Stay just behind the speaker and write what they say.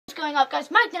going up, guys?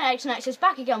 MagnetiCxNexuS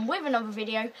back again with another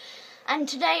video, and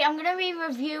today I'm going to be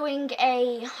reviewing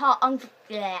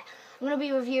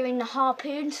the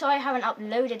harpoon. So I haven't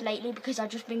uploaded lately because I've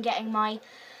just been getting my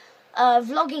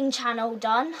vlogging channel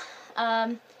done.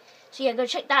 So yeah, go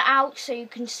check that out so you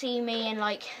can see me in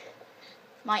like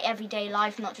my everyday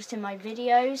life, not just in my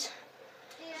videos.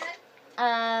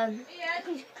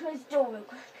 Please close the door real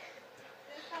quick.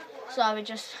 So I would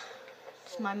just.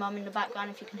 It's my mum in the background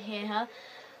if you can hear her.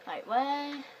 Right,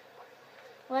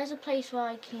 where's a place where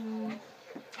I can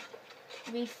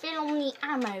refill on the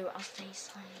ammo, as they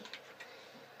say.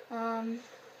 Hang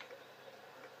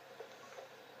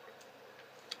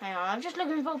on, I'm just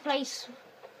looking for a place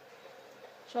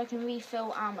so I can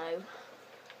refill ammo.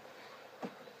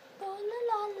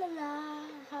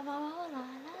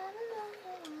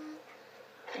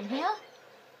 In here?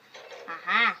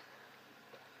 Aha!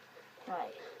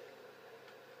 Right.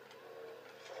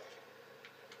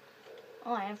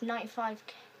 Oh, I have 95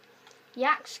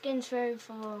 yak skins for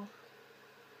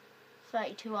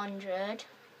 3,200.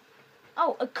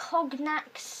 Oh, a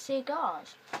cognac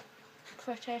cigars.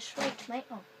 Pretty sweet, mate.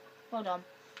 Oh, hold on.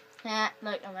 Yeah,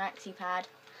 look, I'm an Axie pad.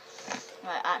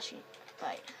 Right, actually,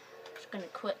 right. Just gonna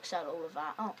quick sell all of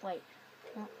that. Oh, wait.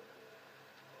 What?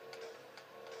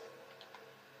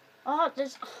 Oh,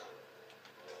 there's.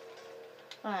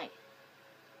 Right.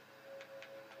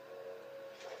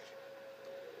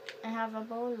 I have a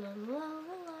bowl of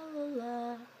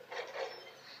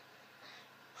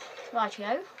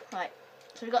Rightio. Right.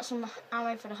 So we got some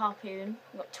ammo for the harpoon.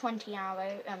 We've got 20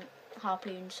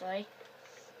 harpoons, sorry.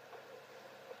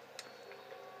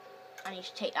 I need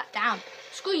to take that down.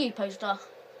 Screw you, poster.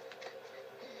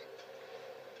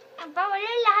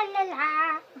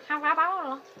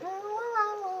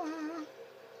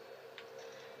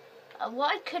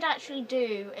 What I could actually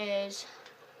do is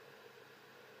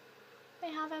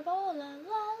we have a bowler,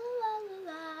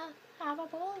 have a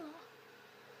bowler.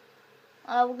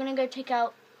 We're gonna go take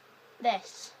out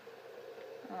this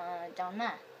down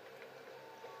there.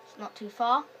 It's not too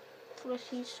far.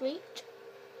 Pretty sweet.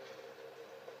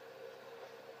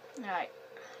 Alright.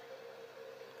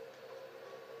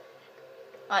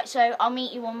 Alright, so I'll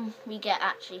meet you when we get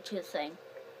actually to the thing.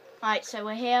 Alright, so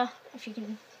we're here. If you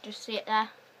can just see it there.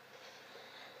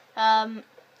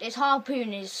 This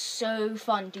harpoon is so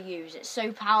fun to use. It's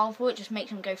so powerful, it just makes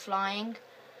them go flying.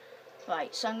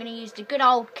 Right, so I'm going to use the good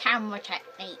old camera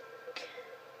technique.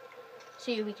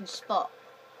 See who we can spot.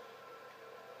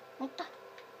 What the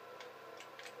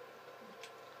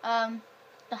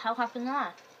hell happened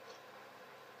there?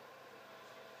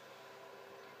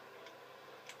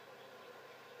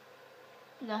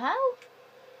 The hell?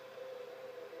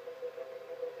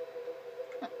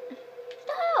 What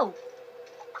the hell?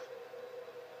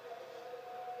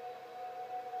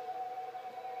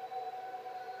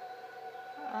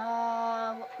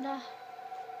 What the?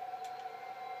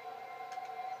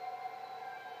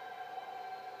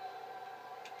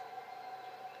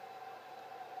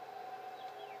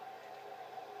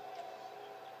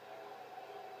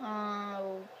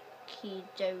 Okie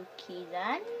dokie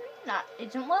then. That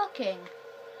isn't working.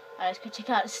 Let's go check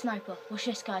out the sniper. Watch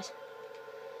this, guys.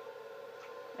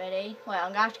 Ready? Wait,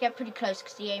 I'm gonna have to get pretty close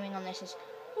because the aiming on this is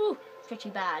pretty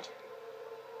bad.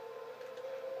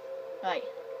 Right.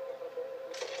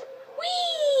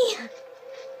 Whee!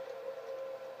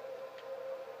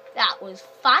 That was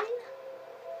fun.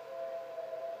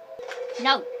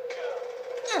 No.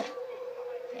 Yeah,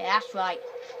 that's right.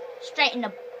 Straight in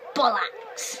the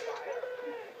bullocks.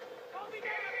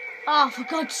 Oh, for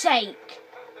God's sake.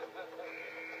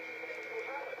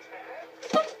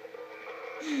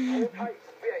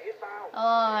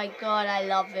 Oh my God, I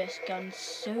love this gun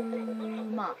so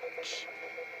much.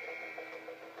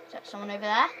 Is that someone over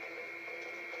there?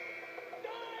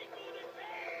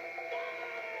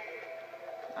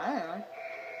 I don't know.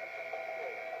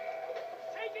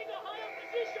 Taking a higher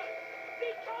position.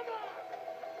 Take cover.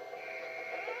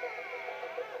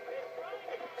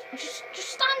 Just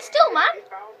stand still, man.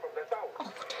 Oh,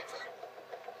 whatever.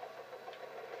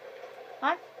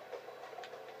 Right.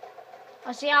 I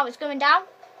see how it's going down.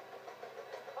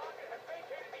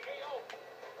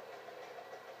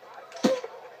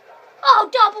 Oh,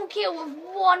 double kill with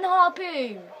one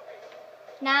harpoon.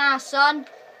 Nah, son.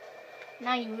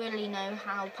 Now you really know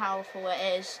how powerful it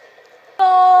is.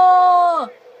 Oh!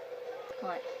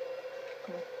 Right.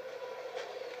 Come on.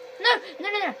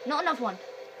 No. Not another one.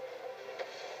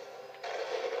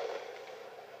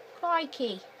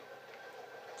 Crikey.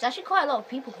 There's actually quite a lot of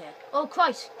people here. Oh,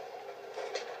 Christ.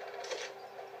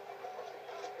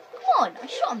 Come on, I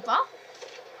shot him, bro.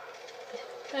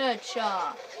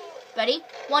 Headshot. Ready?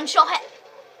 One shot hit.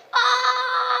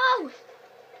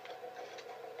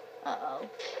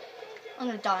 I'm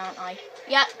gonna die, aren't I?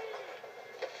 Yep.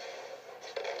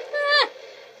 Ah!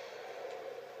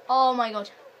 Oh my god.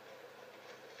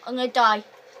 I'm gonna die.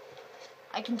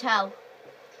 I can tell.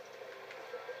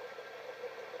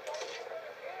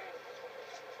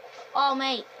 Oh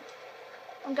mate.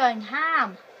 I'm going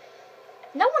ham.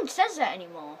 No one says that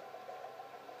anymore.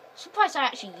 Surprised I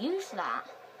actually used that.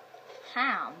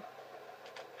 Ham.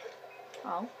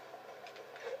 Oh.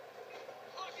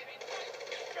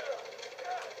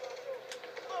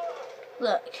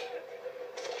 Look.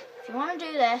 If you want to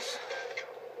do this.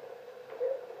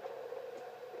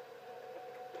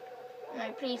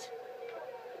 No, please.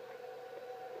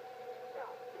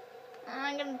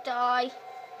 I'm gonna die.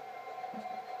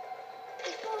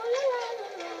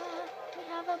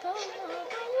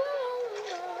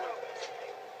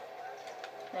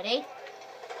 Ready?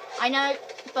 I know,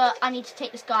 but I need to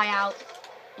take this guy out.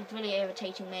 He's really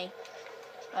irritating me.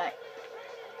 Right.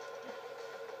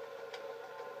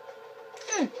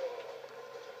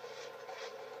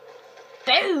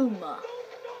 Boom!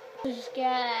 I'm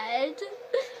scared.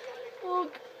 Oh.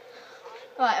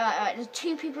 Right. There's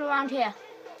 2 people around here.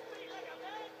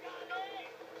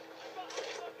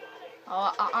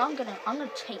 Oh, I'm gonna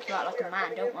take you out like a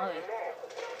man. Don't worry.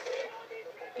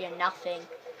 You're nothing.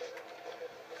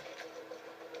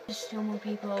 There's still more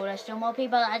people. Right,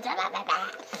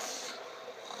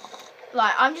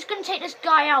 I'm just gonna take this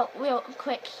guy out real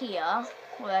quick here,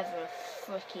 wherever the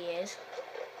frick he is.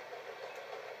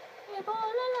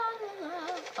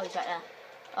 Oh, he's right there.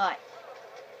 Alright.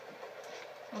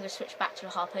 I'm gonna switch back to the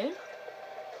harpoon.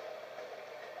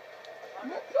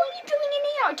 What are you doing in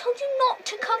here? I told you not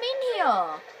to come in here.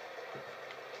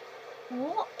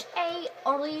 What a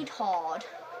retard.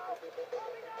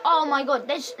 Oh my god,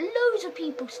 there's loads of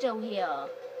people still here.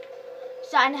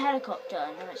 Is that in a helicopter?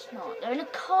 No, it's not. They're in a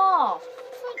car. For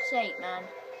fuck's sake, man.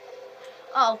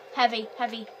 Oh, heavy.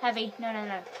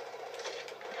 No.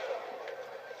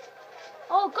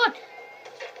 Oh, god.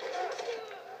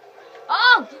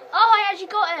 Oh, I actually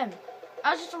got him.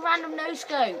 That was just a random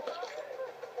no-scope.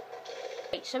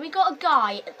 So we got a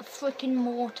guy at the frickin'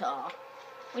 mortar.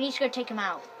 We need to go take him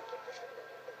out.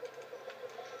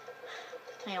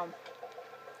 Hang on.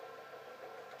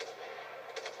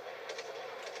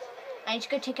 I need to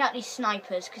go take out these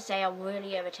snipers because they are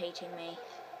really irritating me.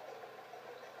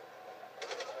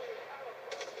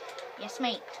 Yes,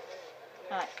 mate.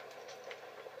 Alright.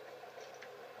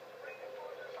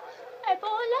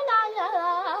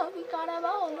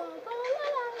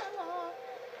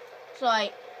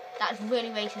 Sorry, that's a really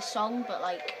racist song, but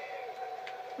like,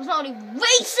 it's not really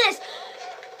racist!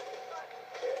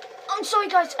 I'm sorry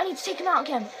guys, I need to take him out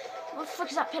again. What the frick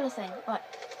is that pillar thing? Right,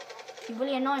 you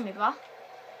really annoy me, bruh.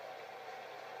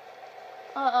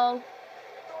 Uh-oh.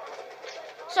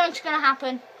 Something's gonna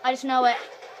happen, I just know it.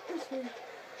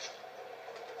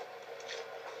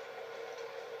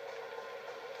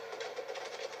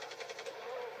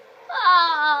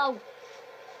 Oh!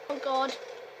 Oh god.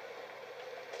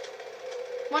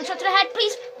 One shot to the head,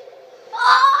 please.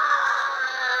 Oh!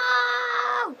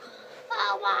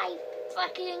 Oh my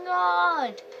fucking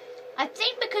god. I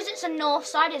think because it's a north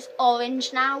side, it's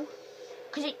orange now.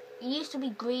 Because it used to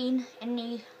be green in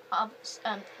the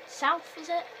south, is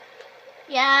it?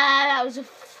 Yeah, that was a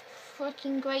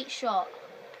freaking great shot.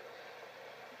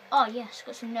 Oh yes,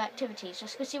 got some new activities.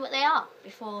 Let's go see what they are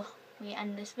before we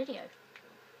end this video.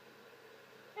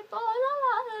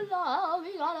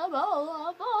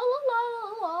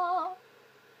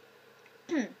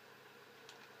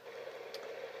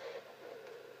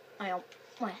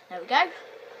 There we go.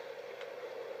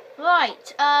 Right,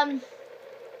 so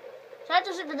that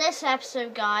does it for this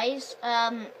episode, guys.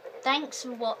 Thanks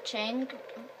for watching.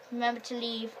 Remember to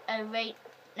leave a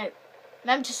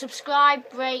remember to subscribe,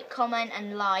 rate, comment,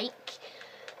 and like.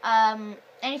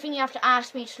 Anything you have to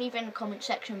ask me, just leave it in the comment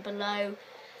section below.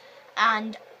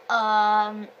 And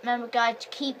remember, guys, to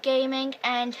keep gaming,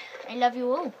 and I love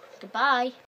you all. Goodbye.